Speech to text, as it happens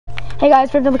Hey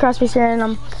guys, Fifth of the Crossface here,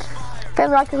 and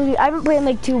playing Rocket League. I haven't played in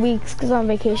like 2 weeks because I'm on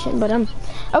vacation, but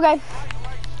okay,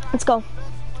 let's go.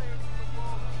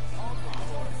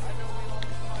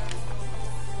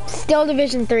 Still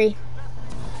Division 3.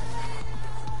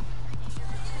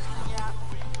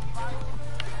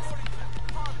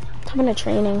 Having a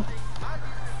training.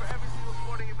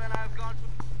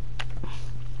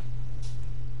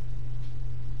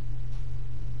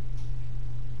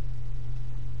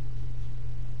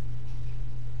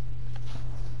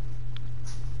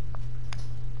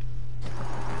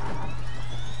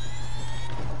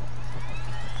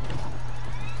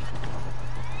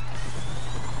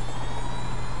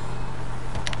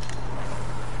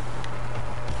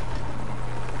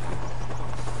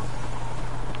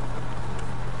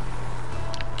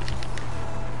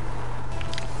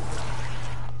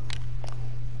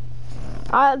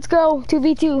 Alright, let's go.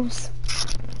 2v2s.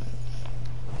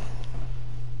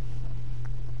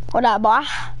 What up, boy?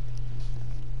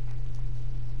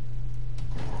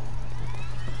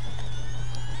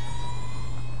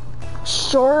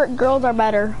 Short girls are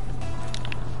better.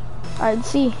 I'd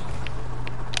see.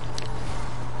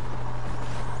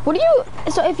 What do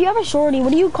you, so if you have a shorty,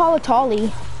 what do you call a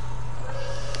tallie?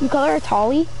 You call her a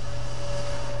tallie?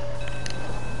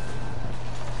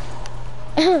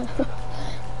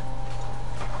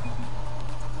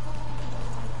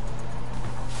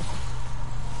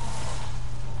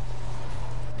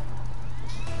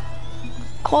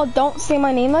 Don't say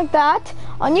my name like that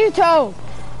on YouTube.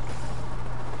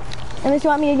 Unless you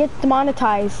want me to get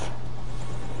demonetized.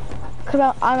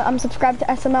 Because I'm subscribed to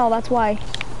SML, that's why.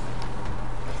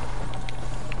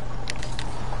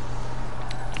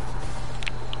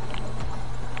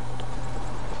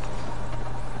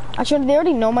 Actually, they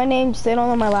already know my name, just they don't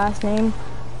know my last name.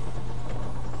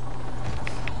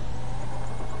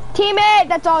 Teammate,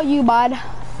 that's all you, bud.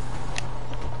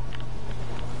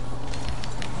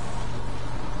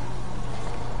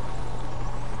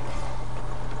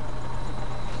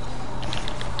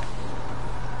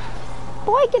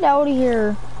 Boy, get out of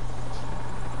here.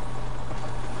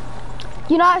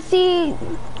 You not see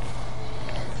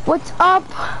what's up?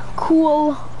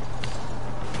 Cool.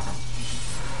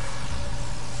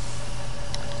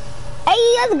 Hey,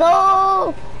 let's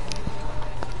go.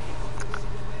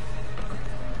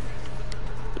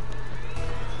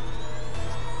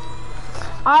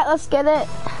 Alright, let's get it.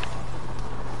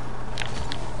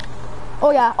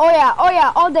 Oh yeah, oh yeah, oh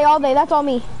yeah, all day, that's all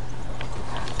me.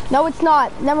 No, it's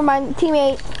not. Never mind,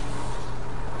 teammate.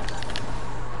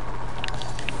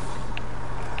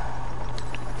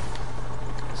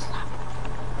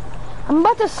 I'm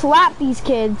about to slap these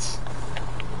kids.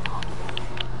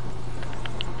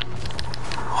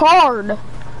 Hard.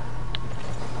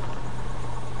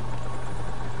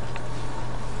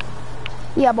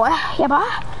 Yeah, boy. Yeah, boy.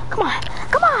 Come on.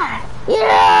 Come on.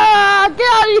 Yeah! Get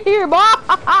out of here, boy!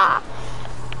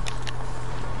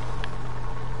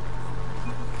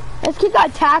 This kid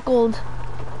got tackled.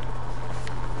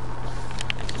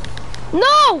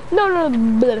 No!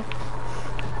 No.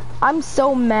 I'm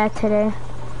so mad today.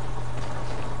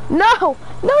 No!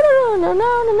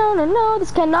 No.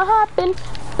 This cannot happen.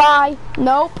 Bye.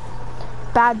 Nope.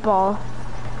 Bad ball.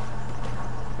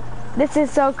 This is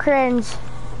so cringe.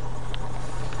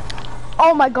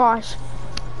 Oh my gosh.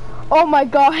 Oh my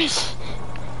gosh.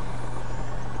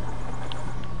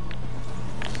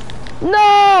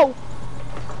 No!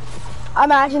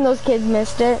 Imagine those kids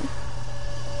missed it.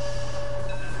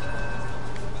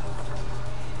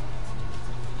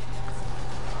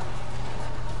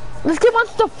 This kid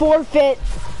wants to forfeit.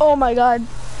 Oh my god.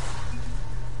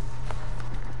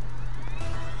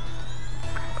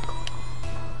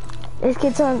 This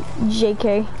kid's on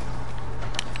JK.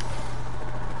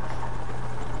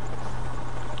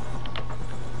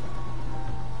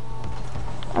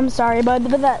 I'm sorry, bud,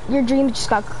 but that your dream just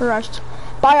got crushed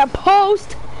by a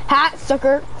post. Hat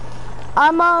sucker.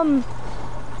 I'm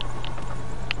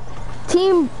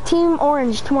team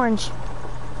orange, team orange.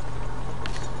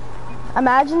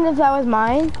 Imagine if that was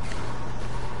mine.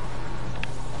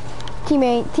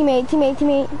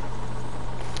 Teammate.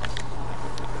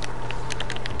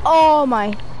 Oh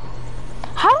my.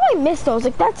 How do I miss those?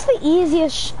 Like that's the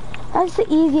easiest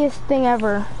thing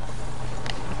ever.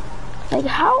 Like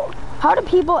how do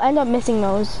people end up missing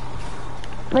those?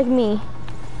 Like me.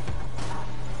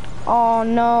 Oh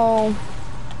no.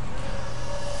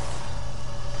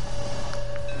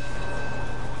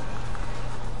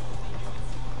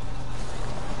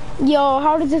 Yo,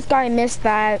 how does this guy miss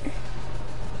that?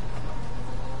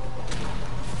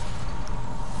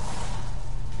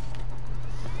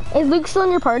 Is Luke still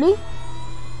in your party?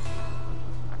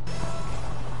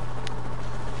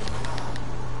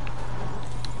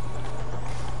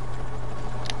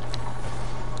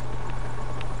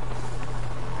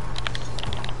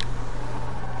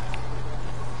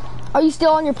 Are you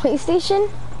still on your PlayStation?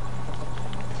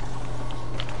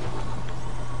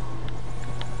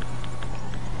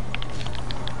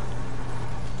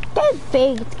 Get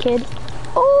faked, kid.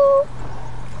 Oh,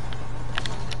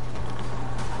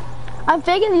 I'm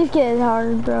faking these kids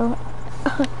hard, bro.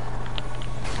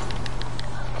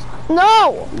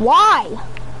 No, why?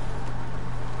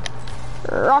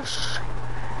 Rush.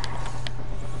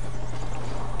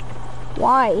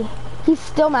 Why? He's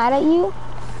still mad at you?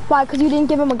 Why? Because you didn't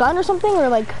give him a gun or something, or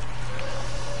like?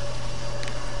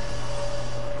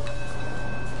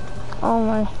 Oh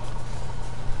my.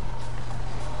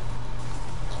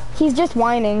 He's just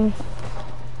whining.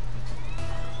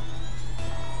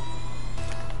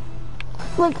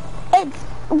 Like,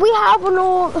 we have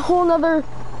a whole nother,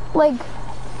 like,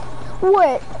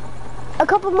 what? A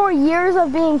couple more years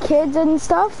of being kids and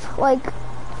stuff. Like,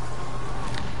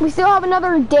 we still have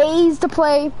another days to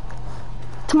play.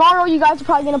 Tomorrow you guys are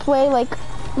probably gonna play, like,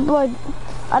 but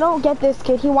I don't get this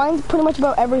kid. He whines pretty much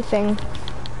about everything.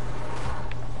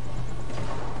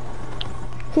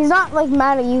 He's not like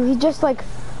mad at you. He's just like,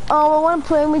 oh, I want to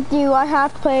play with you. I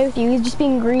have to play with you. He's just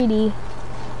being greedy.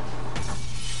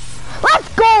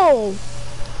 Let's go!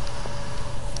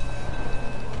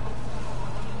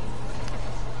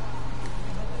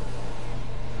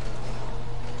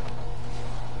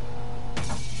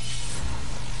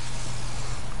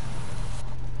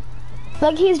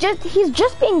 Like, he's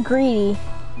just being greedy.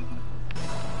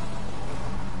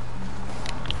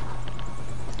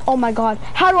 Oh my god.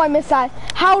 How do I miss that?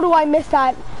 How do I miss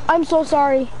that? I'm so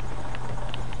sorry.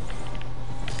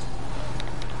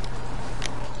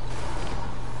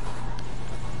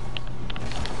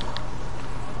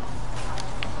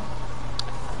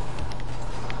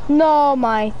 No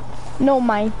my. No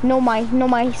my. No my. No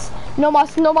mice. No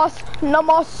mas. No mas. No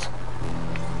mas.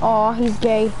 Oh, he's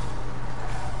gay.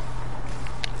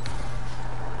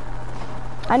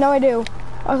 I know I do.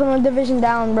 I was on a division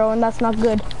down, bro, and that's not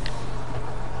good.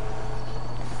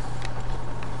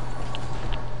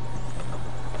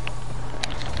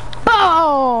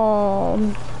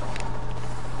 Boom!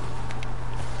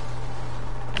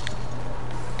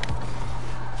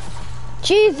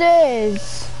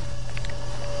 Jesus!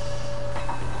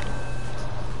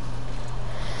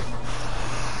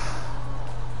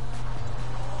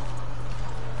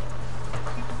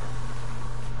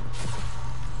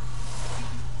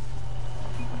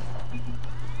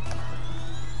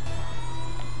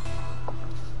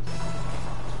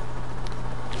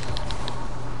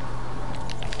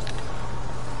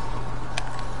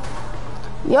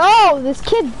 Yo, this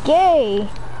kid's gay.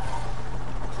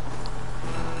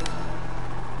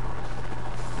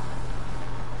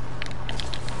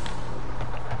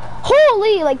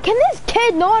 Holy, like, can this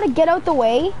kid know how to get out the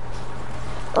way?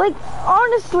 Like,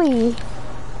 honestly.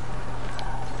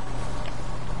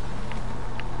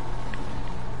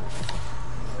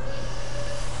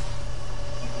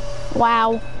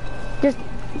 Wow. Just,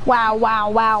 wow,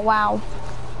 wow, wow, wow.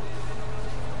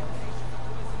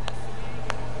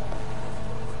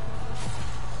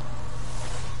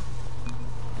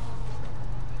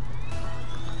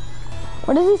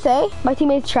 What does he say? My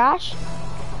teammate's trash?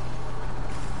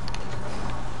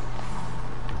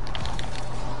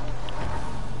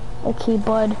 Okay,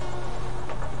 bud.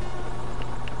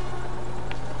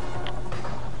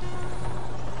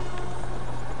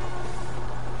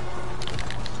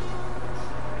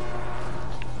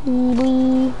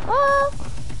 Wee. Ah.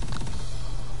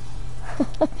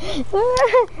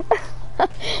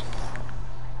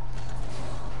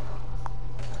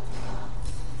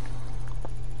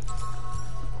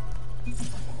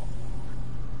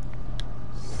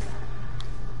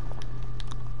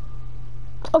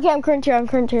 Okay, I'm current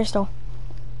tier still.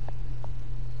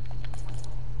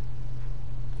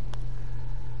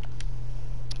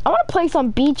 I want to play some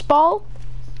beach ball.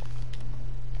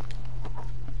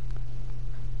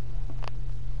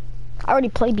 I already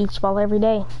play beach ball every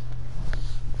day.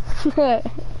 Okay,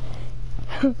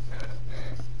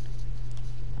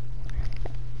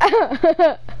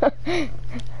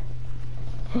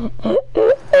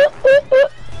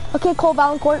 Cole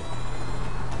Valancourt.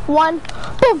 One.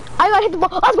 Boom! I gotta hit the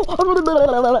ball.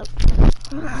 Let's go.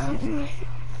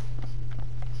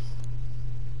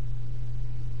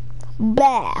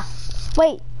 Bah.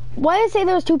 Wait, why did it say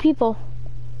there was 2 people?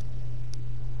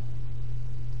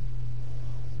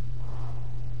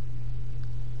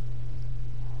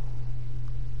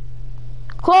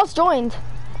 Who else joined?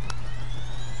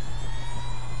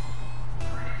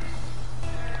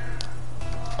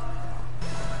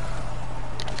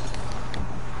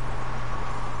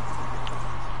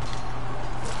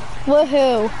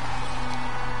 Woohoo.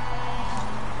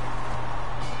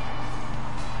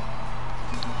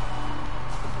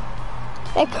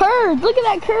 It curved. Look at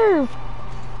that curve.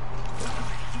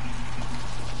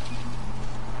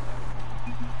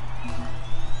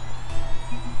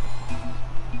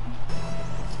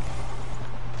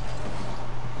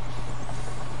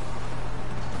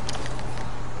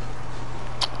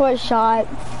 What a shot.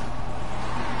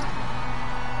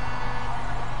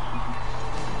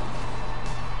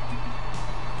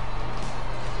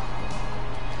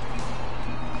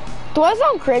 Do I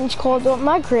sound cringe, Cole? Don't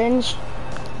I cringe?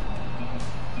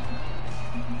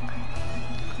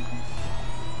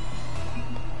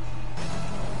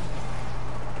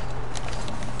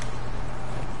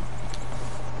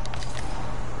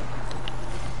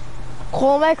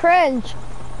 Cole, am I cringe?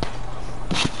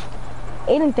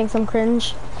 Aiden thinks I'm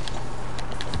cringe.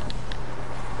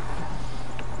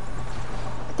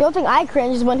 The only thing I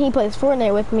cringe is when he plays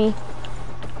Fortnite with me.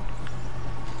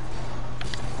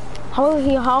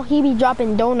 How he be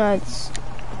dropping donuts?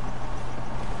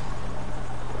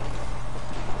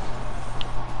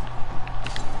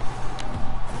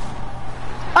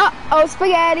 Oh,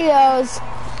 SpaghettiOs.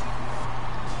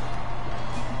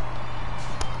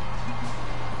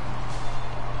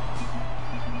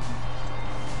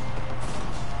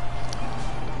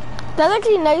 That's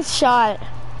actually a nice shot.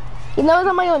 Even though it was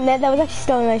on my own net, that was actually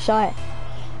still a nice shot.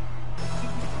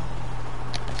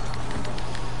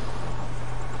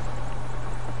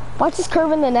 Watch this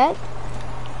curve in the net.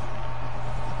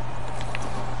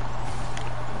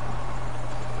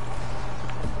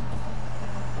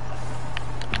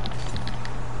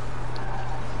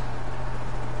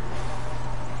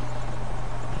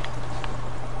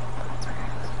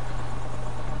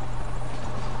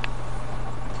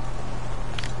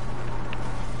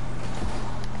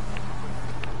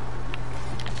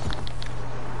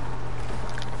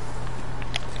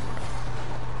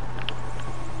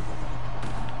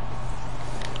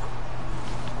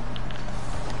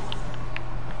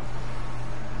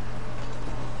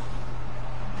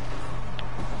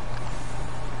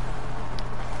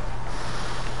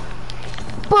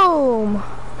 Boom!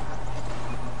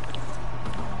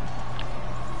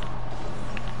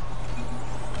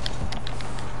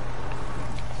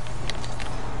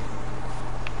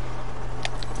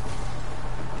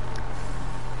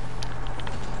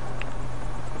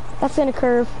 That's in a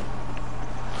curve.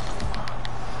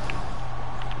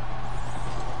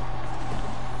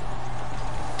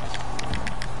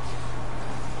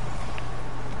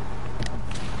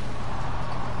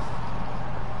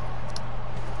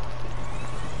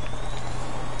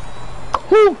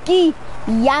 Cookie!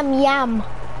 Yum yum.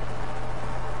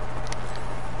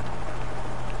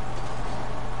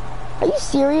 Are you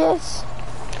serious?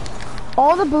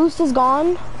 All the boost is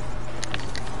gone?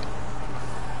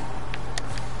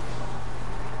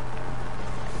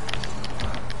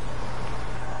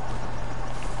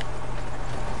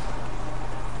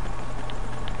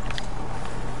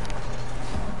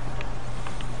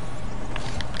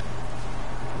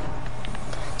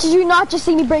 Did you not just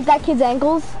see me break that kid's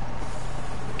ankles?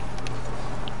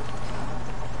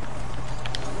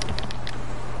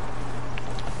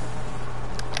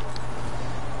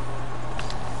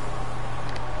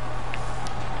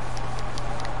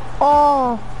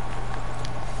 Oh.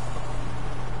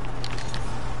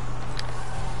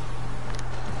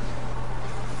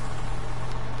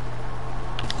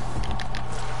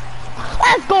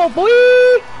 Let's go, boy!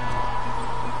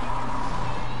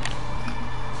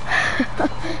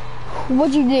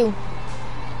 What'd you do?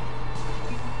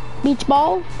 Beach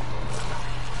ball?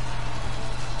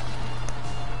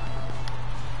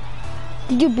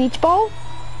 Did you beach ball?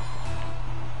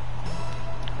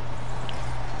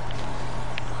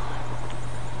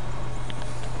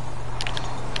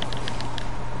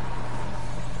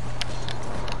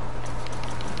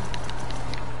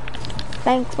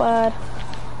 Thanks, bud.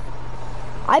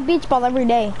 I beach ball every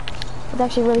day. It's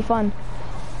actually really fun.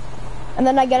 And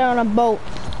then I get on a boat.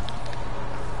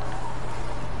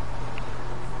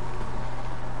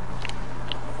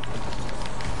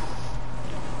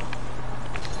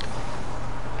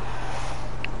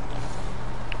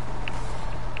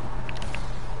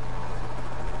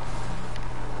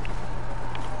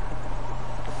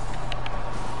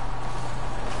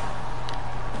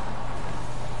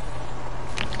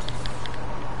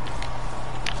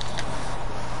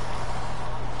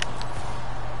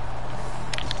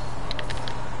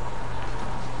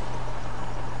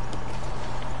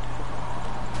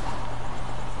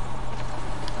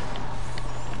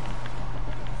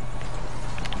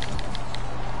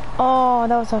 Oh,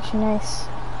 that was actually nice.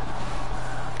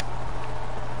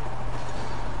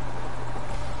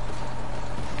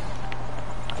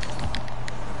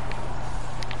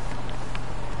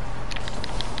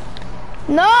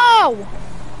 No!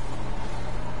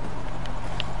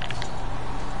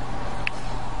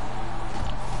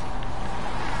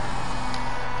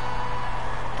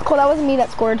 Cool, that wasn't me that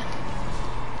scored.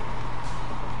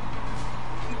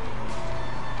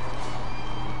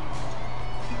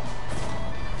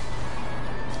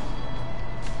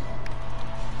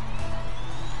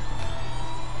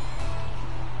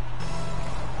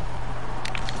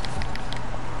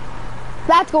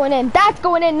 That's going in. That's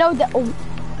going in. No, oh.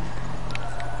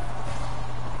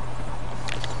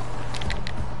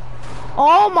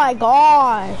 Oh my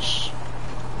gosh.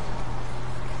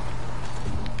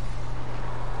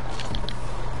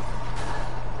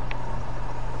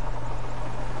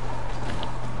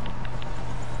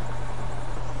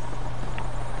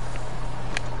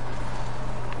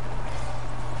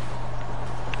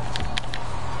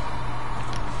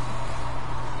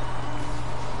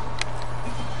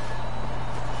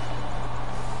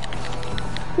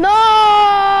 No!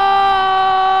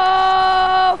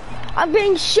 I'm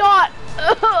being shot.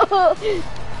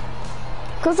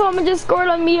 Cause someone just scored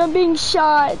on me. I'm being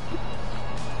shot.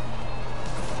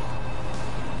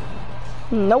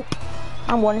 Nope.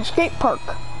 I'm going to skate park.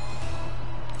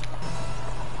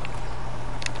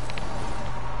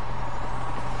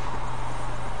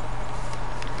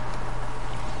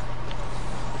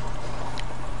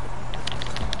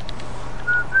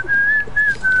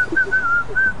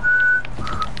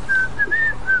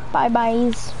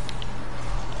 Bye-byes.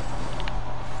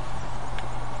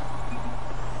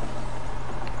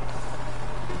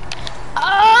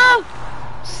 Ah!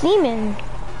 Semen.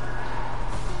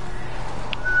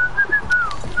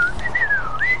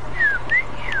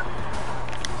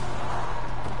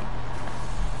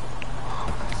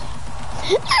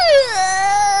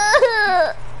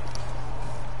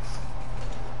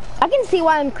 I can see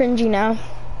why I'm cringy now.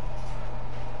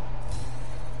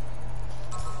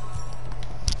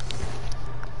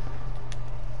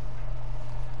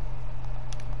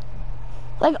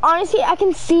 Like, honestly, I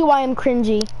can see why I'm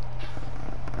cringy.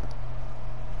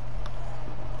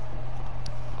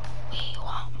 We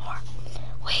want more.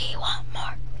 We want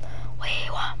more. We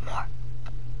want more.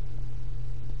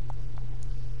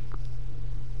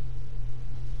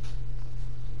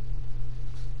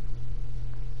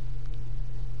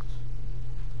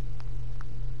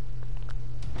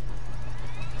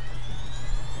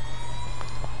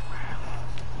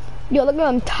 Yo, look at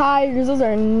them tires. Those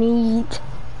are neat.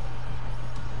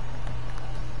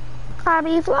 I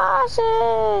be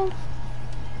flossing.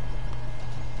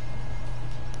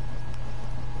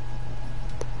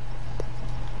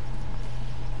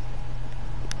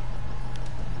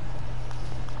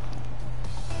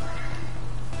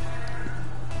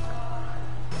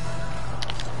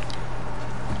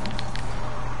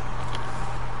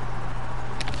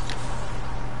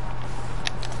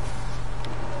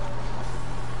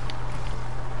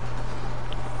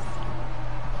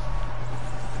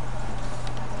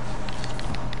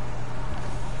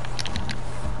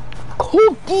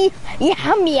 Cookie.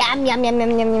 Yum, yum, yum, yum,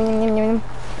 yum, yum, yum, yum, yum.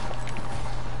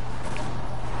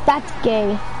 That's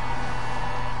gay.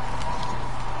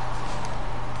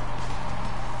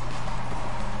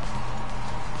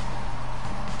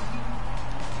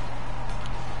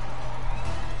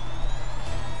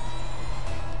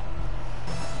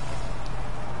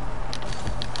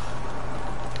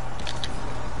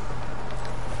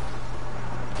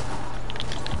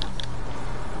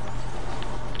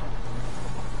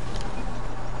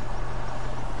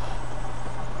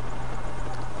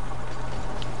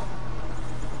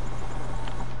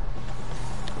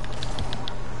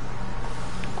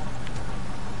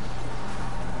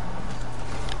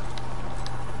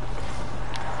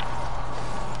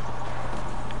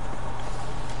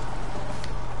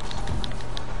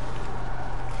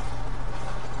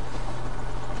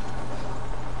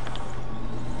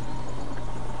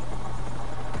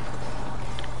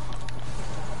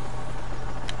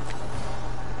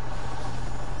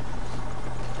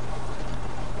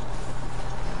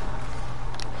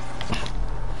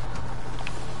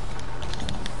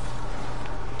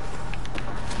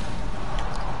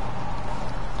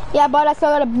 Yeah, but I still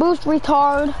got a boost,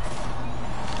 retard.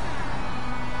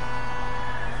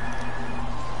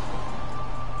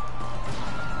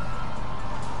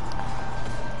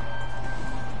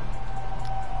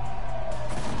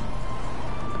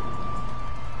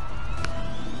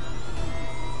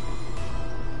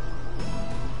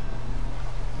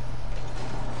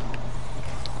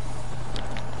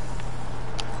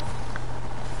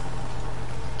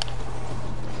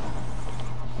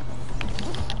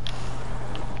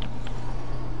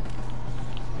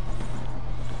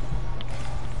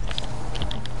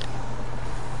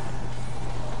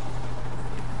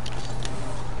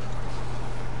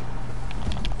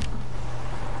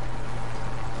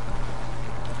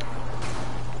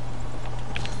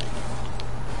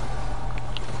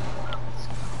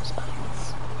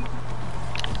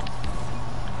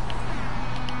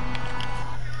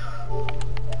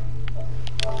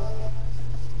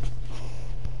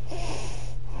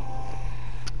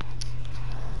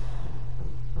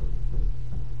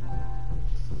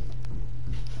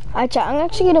 I'm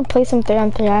actually gonna play some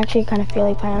 3-on-3. I actually kind of feel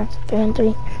like playing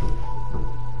 3-on-3.